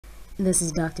This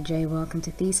is Dr. J. Welcome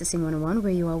to Thesising 101,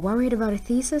 where you are worried about a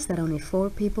thesis that only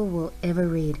 4 people will ever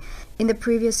read. In the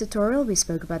previous tutorial, we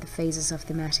spoke about the phases of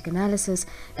thematic analysis,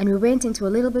 and we went into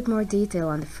a little bit more detail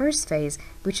on the first phase,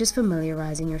 which is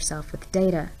familiarizing yourself with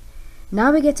data.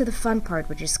 Now we get to the fun part,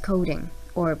 which is coding,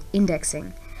 or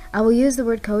indexing. I will use the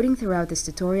word coding throughout this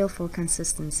tutorial for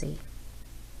consistency.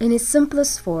 In its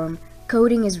simplest form,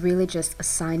 coding is really just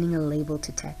assigning a label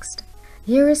to text.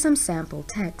 Here is some sample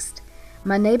text.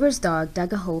 My neighbor's dog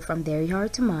dug a hole from their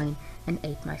yard to mine and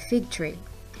ate my fig tree.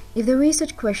 If the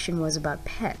research question was about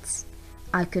pets,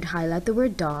 I could highlight the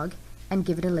word dog and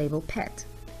give it a label pet.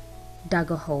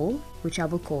 Dug a hole, which I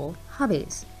will call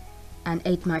hobbies, and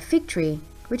ate my fig tree,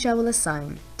 which I will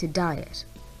assign to diet.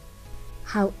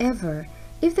 However,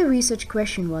 if the research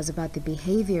question was about the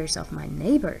behaviors of my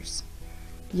neighbors,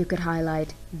 you could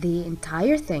highlight the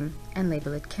entire thing and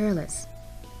label it careless.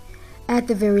 At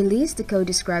the very least, the code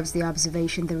describes the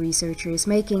observation the researcher is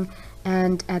making,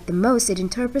 and at the most, it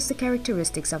interprets the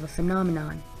characteristics of a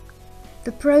phenomenon.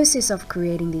 The process of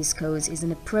creating these codes is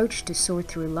an approach to sort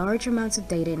through large amounts of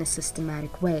data in a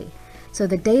systematic way, so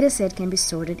the dataset can be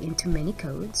sorted into many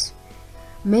codes.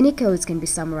 Many codes can be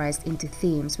summarized into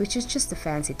themes, which is just a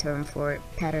fancy term for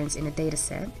patterns in a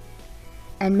dataset,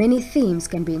 and many themes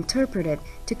can be interpreted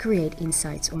to create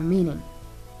insights or meaning.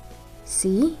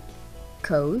 See?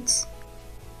 Codes,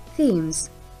 themes,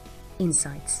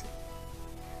 insights.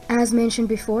 As mentioned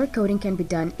before, coding can be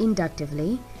done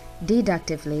inductively,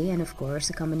 deductively, and of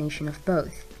course a combination of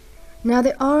both. Now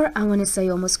there are, I want to say,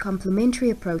 almost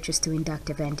complementary approaches to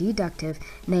inductive and deductive,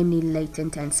 namely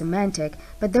latent and semantic,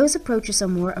 but those approaches are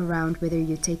more around whether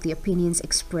you take the opinions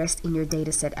expressed in your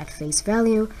dataset at face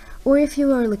value, or if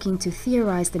you are looking to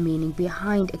theorize the meaning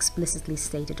behind explicitly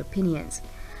stated opinions.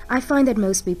 I find that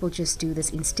most people just do this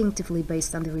instinctively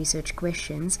based on the research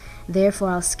questions,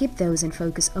 therefore I'll skip those and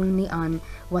focus only on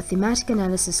what thematic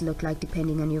analysis look like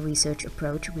depending on your research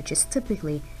approach, which is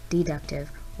typically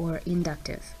deductive or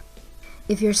inductive.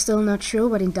 If you're still not sure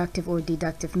what inductive or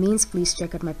deductive means, please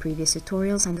check out my previous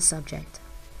tutorials on the subject.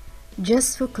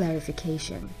 Just for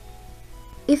clarification,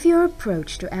 if your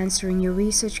approach to answering your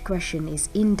research question is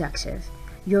inductive,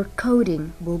 your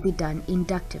coding will be done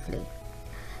inductively.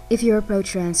 If your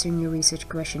approach to answering your research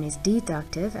question is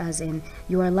deductive, as in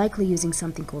you are likely using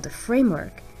something called a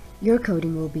framework, your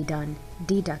coding will be done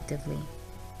deductively.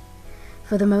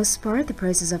 For the most part, the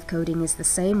process of coding is the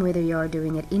same whether you are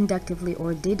doing it inductively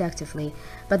or deductively,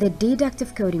 but the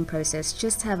deductive coding process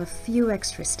just have a few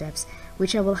extra steps,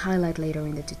 which I will highlight later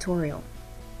in the tutorial.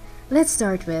 Let's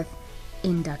start with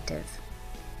inductive.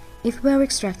 If we are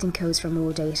extracting codes from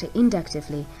raw data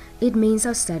inductively, it means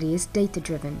our study is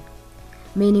data-driven,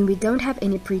 meaning we don't have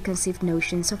any preconceived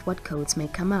notions of what codes may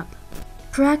come up.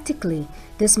 Practically,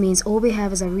 this means all we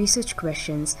have is our research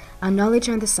questions, our knowledge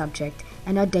on the subject,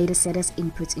 and our dataset as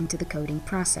inputs into the coding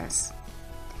process.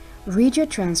 Read your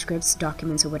transcripts,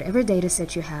 documents, or whatever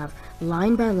dataset you have,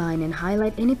 line by line, and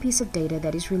highlight any piece of data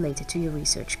that is related to your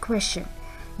research question.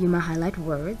 You may highlight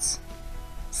words,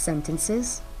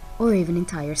 sentences, or even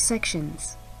entire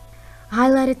sections.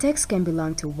 Highlighted text can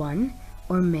belong to one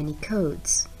or many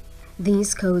codes.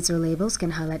 These codes or labels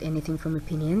can highlight anything from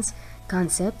opinions,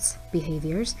 concepts,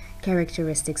 behaviors,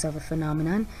 characteristics of a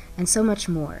phenomenon, and so much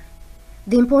more.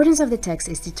 The importance of the text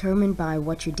is determined by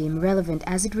what you deem relevant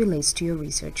as it relates to your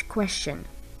research question.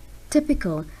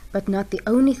 Typical, but not the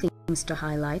only things to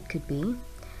highlight, could be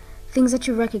things that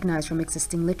you recognize from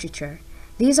existing literature.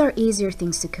 These are easier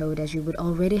things to code as you would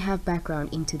already have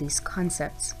background into these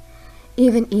concepts.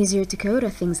 Even easier to code are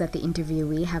things that the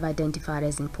interviewee have identified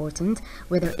as important,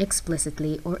 whether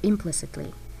explicitly or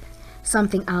implicitly.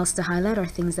 Something else to highlight are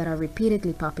things that are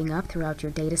repeatedly popping up throughout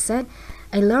your dataset.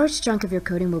 A large chunk of your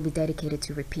coding will be dedicated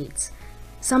to repeats.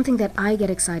 Something that I get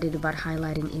excited about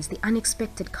highlighting is the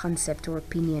unexpected concept or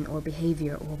opinion or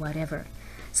behavior or whatever.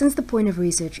 Since the point of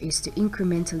research is to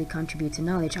incrementally contribute to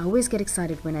knowledge, I always get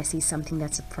excited when I see something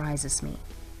that surprises me.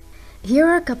 Here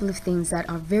are a couple of things that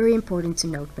are very important to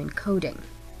note when coding.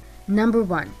 Number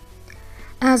 1.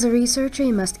 As a researcher,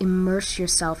 you must immerse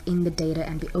yourself in the data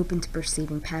and be open to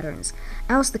perceiving patterns,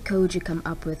 else the code you come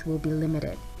up with will be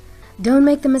limited. Don't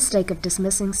make the mistake of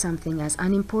dismissing something as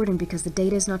unimportant because the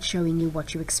data is not showing you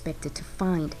what you expected to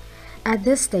find. At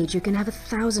this stage, you can have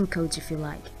 1,000 codes if you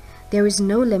like. There is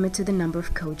no limit to the number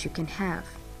of codes you can have.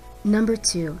 Number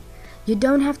 2. You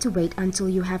don't have to wait until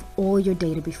you have all your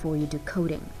data before you do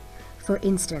coding. For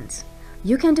instance,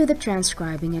 you can do the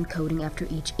transcribing and coding after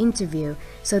each interview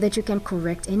so that you can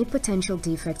correct any potential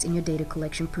defects in your data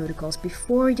collection protocols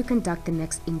before you conduct the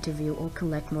next interview or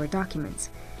collect more documents.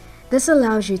 This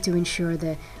allows you to ensure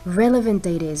the relevant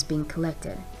data is being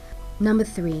collected. Number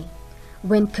 3.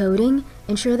 When coding,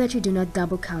 ensure that you do not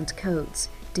double count codes.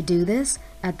 To do this,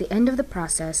 at the end of the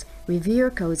process, review your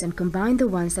codes and combine the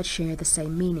ones that share the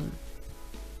same meaning.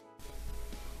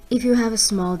 If you have a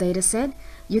small data set,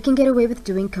 you can get away with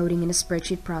doing coding in a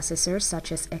spreadsheet processor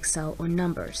such as Excel or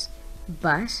Numbers.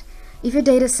 But if your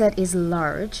data set is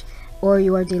large, or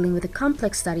you are dealing with a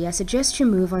complex study, I suggest you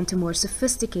move on to more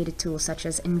sophisticated tools such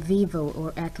as NVivo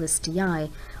or Atlas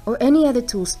TI, or any other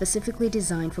tool specifically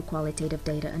designed for qualitative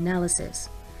data analysis.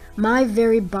 My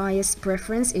very biased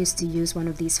preference is to use one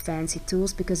of these fancy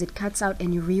tools because it cuts out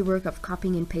any rework of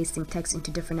copying and pasting text into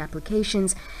different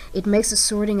applications, it makes the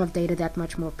sorting of data that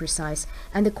much more precise,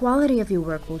 and the quality of your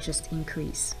work will just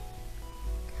increase.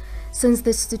 Since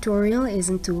this tutorial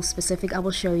isn't tool specific, I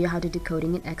will show you how to do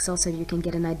coding in Excel so you can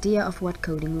get an idea of what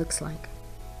coding looks like.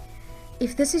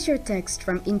 If this is your text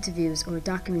from interviews or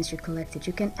documents you collected,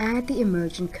 you can add the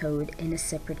emergent code in a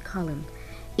separate column.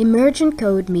 Emergent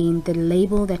code means the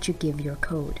label that you give your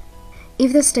code.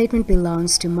 If the statement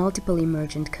belongs to multiple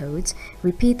emergent codes,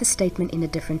 repeat the statement in a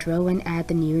different row and add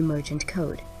the new emergent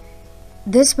code.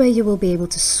 This way you will be able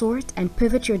to sort and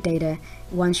pivot your data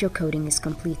once your coding is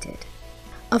completed.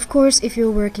 Of course, if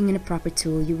you're working in a proper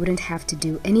tool, you wouldn't have to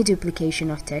do any duplication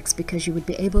of text because you would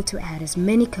be able to add as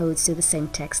many codes to the same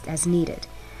text as needed.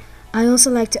 I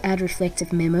also like to add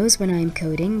reflective memos when I am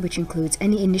coding, which includes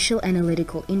any initial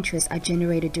analytical interest I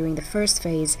generated during the first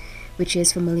phase, which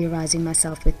is familiarizing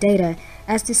myself with data,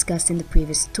 as discussed in the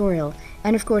previous tutorial,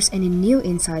 and of course any new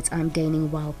insights I'm gaining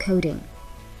while coding.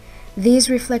 These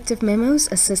reflective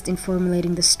memos assist in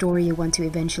formulating the story you want to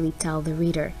eventually tell the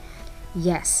reader.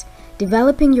 Yes,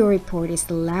 developing your report is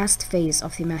the last phase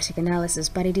of thematic analysis,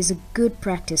 but it is a good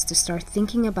practice to start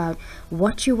thinking about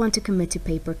what you want to commit to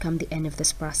paper come the end of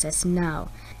this process now.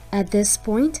 At this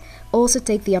point, also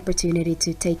take the opportunity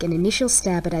to take an initial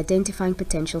stab at identifying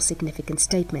potential significant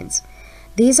statements.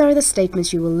 These are the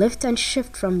statements you will lift and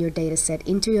shift from your dataset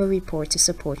into your report to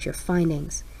support your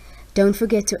findings. Don't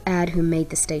forget to add who made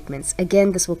the statements.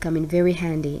 Again, this will come in very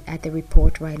handy at the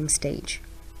report writing stage.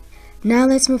 Now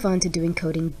let's move on to doing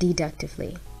coding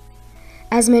deductively.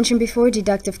 As mentioned before,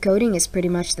 deductive coding is pretty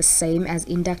much the same as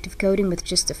inductive coding with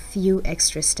just a few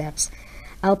extra steps.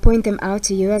 I'll point them out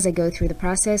to you as I go through the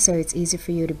process so it's easy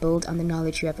for you to build on the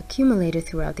knowledge you have accumulated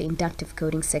throughout the inductive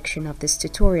coding section of this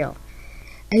tutorial.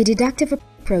 A deductive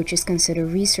approach is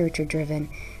considered researcher-driven,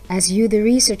 as you, the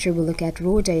researcher, will look at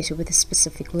raw data with a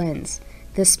specific lens.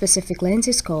 This specific lens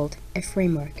is called a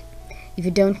framework. If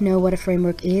you don't know what a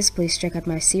framework is, please check out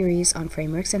my series on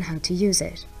frameworks and how to use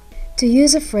it. To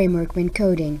use a framework when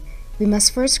coding, we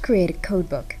must first create a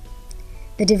codebook.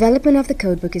 The development of the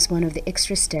codebook is one of the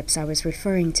extra steps I was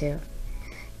referring to.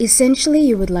 Essentially,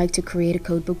 you would like to create a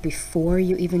codebook before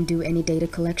you even do any data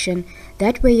collection.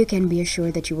 That way you can be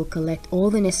assured that you will collect all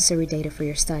the necessary data for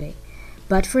your study.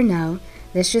 But for now,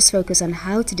 let's just focus on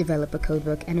how to develop a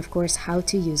codebook and of course how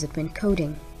to use it when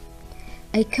coding.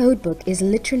 A codebook is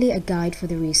literally a guide for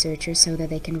the researcher so that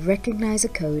they can recognize a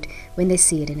code when they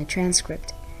see it in a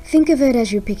transcript. Think of it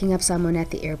as you're picking up someone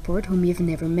at the airport whom you've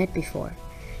never met before.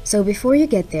 So before you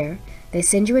get there, they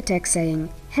send you a text saying,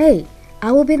 "Hey,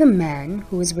 I will be the man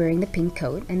who is wearing the pink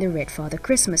coat and the red Father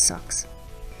Christmas socks."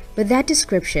 With that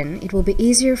description, it will be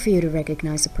easier for you to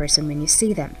recognize the person when you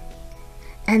see them.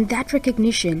 And that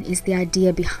recognition is the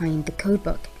idea behind the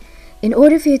codebook. In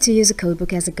order for you to use a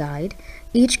codebook as a guide,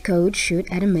 each code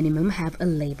should at a minimum have a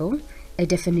label, a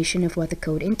definition of what the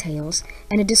code entails,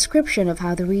 and a description of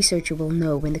how the researcher will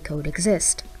know when the code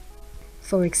exists.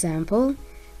 For example,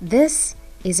 this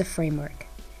is a framework.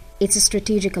 It's a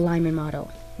strategic alignment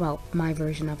model. Well, my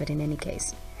version of it in any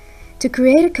case. To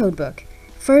create a codebook,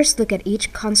 first look at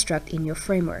each construct in your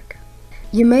framework.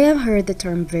 You may have heard the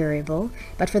term variable,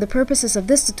 but for the purposes of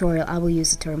this tutorial, I will use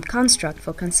the term construct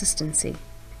for consistency.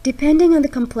 Depending on the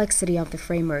complexity of the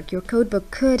framework, your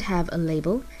codebook could have a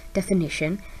label,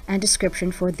 definition, and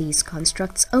description for these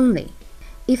constructs only.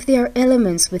 If there are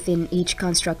elements within each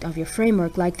construct of your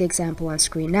framework, like the example on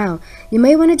screen now, you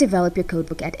may want to develop your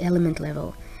codebook at element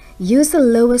level. Use the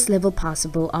lowest level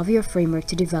possible of your framework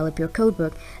to develop your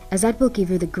codebook, as that will give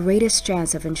you the greatest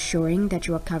chance of ensuring that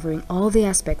you are covering all the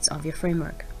aspects of your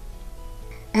framework.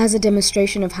 As a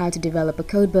demonstration of how to develop a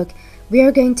codebook, we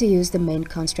are going to use the main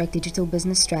construct digital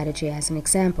business strategy as an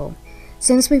example.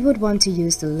 Since we would want to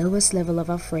use the lowest level of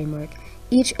our framework,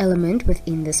 each element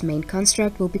within this main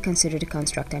construct will be considered a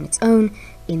construct on its own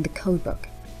in the codebook.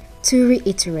 To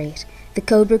reiterate, the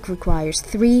codebook requires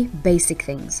 3 basic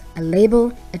things: a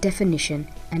label, a definition,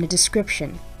 and a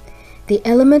description. The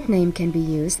element name can be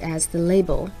used as the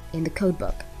label in the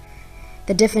codebook.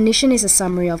 The definition is a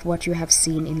summary of what you have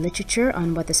seen in literature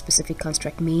on what the specific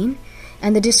construct mean,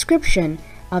 and the description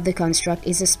of the construct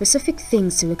is the specific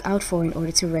things to look out for in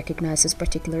order to recognize this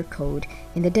particular code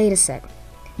in the dataset.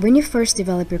 When you first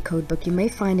develop your codebook, you may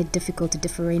find it difficult to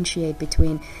differentiate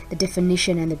between the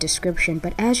definition and the description,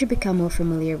 but as you become more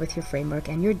familiar with your framework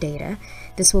and your data,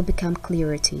 this will become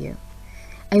clearer to you.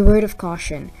 A word of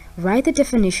caution: write the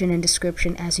definition and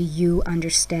description as you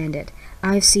understand it.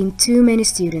 I've seen too many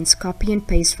students copy and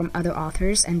paste from other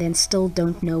authors and then still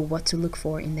don't know what to look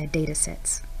for in their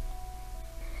datasets.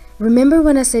 Remember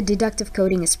when I said deductive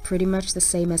coding is pretty much the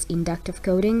same as inductive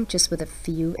coding, just with a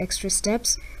few extra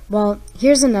steps? Well,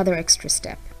 here's another extra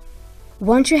step.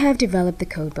 Once you have developed the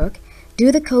codebook,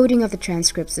 do the coding of the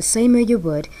transcripts the same way you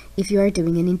would if you are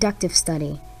doing an inductive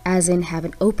study, as in have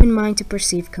an open mind to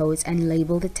perceive codes and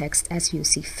label the text as you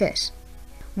see fit.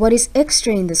 What is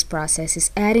extra in this process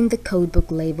is adding the codebook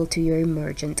label to your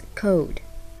emergent code.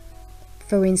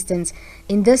 For instance,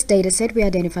 in this dataset we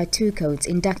identify two codes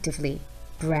inductively: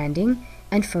 branding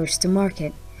and first to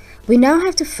market. We now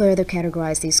have to further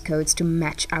categorize these codes to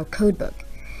match our codebook.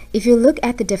 If you look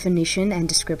at the definition and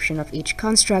description of each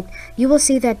construct, you will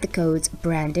see that the codes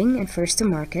branding and first to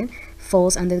market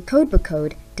falls under the codebook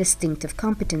code distinctive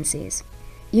competencies.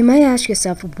 You may ask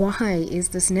yourself, why is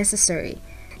this necessary?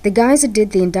 The guys who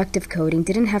did the inductive coding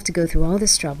didn't have to go through all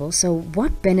this trouble, so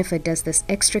what benefit does this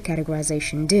extra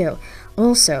categorization do?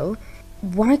 Also,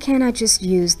 why can't I just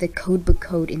use the codebook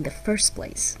code in the first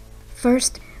place?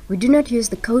 First, we do not use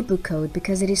the codebook code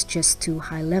because it is just too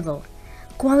high level.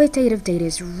 Qualitative data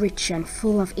is rich and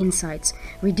full of insights.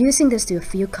 Reducing this to a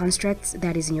few constructs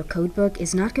that is in your codebook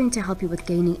is not going to help you with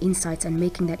gaining insights and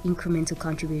making that incremental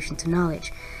contribution to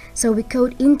knowledge. So we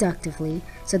code inductively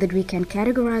so that we can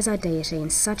categorize our data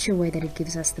in such a way that it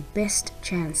gives us the best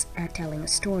chance at telling a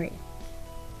story.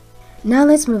 Now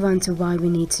let's move on to why we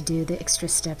need to do the extra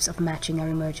steps of matching our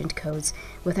emergent codes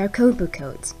with our codebook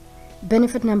codes.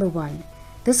 Benefit number 1.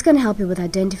 This can help you with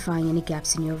identifying any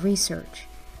gaps in your research.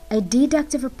 A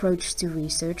deductive approach to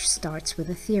research starts with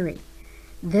a theory.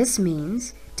 This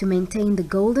means to maintain the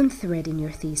golden thread in your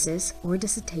thesis or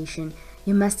dissertation,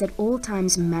 you must at all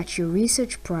times match your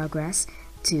research progress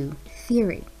to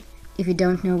theory. If you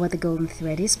don't know what the golden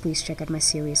thread is, please check out my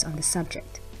series on the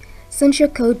subject. Since your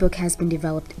codebook has been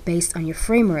developed based on your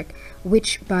framework,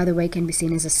 which by the way can be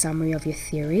seen as a summary of your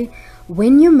theory,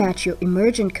 when you match your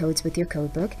emergent codes with your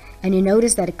codebook and you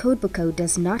notice that a codebook code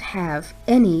does not have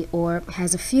any or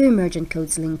has a few emergent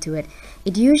codes linked to it,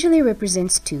 it usually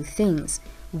represents two things.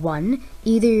 One,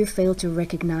 either you fail to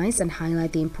recognize and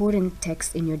highlight the important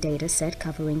text in your data set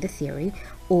covering the theory,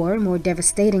 or more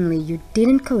devastatingly, you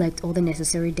didn't collect all the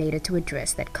necessary data to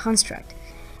address that construct.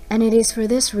 And it is for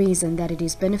this reason that it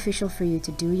is beneficial for you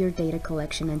to do your data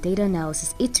collection and data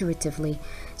analysis iteratively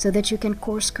so that you can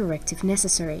course correct if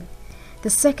necessary. The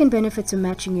second benefit to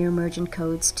matching your emergent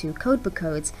codes to codebook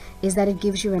codes is that it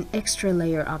gives you an extra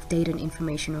layer of data and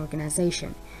information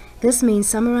organization. This means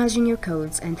summarizing your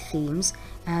codes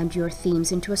and your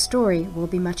themes into a story will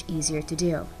be much easier to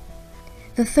do.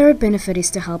 The third benefit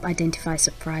is to help identify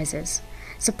surprises.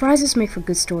 Surprises make for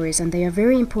good stories, and they are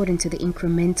very important to the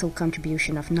incremental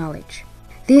contribution of knowledge.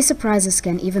 These surprises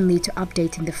can even lead to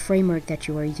updating the framework that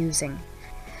you are using.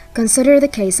 Consider the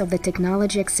case of the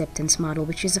technology acceptance model,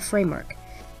 which is a framework.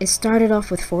 It started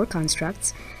off with 4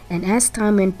 constructs, and as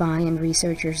time went by and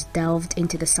researchers delved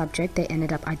into the subject, they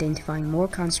ended up identifying more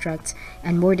constructs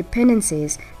and more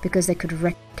dependencies because they could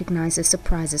recognize the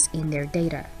surprises in their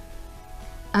data.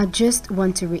 I just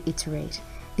want to reiterate.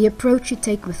 The approach you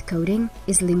take with coding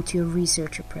is linked to your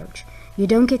research approach. You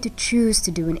don't get to choose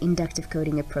to do an inductive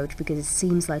coding approach because it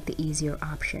seems like the easier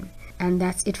option. And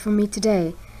that's it for me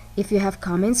today. If you have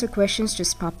comments or questions,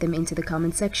 just pop them into the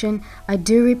comment section. I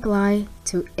do reply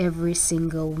to every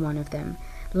single one of them.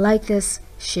 Like this,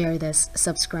 share this,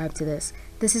 subscribe to this.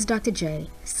 This is Dr. J,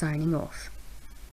 signing off.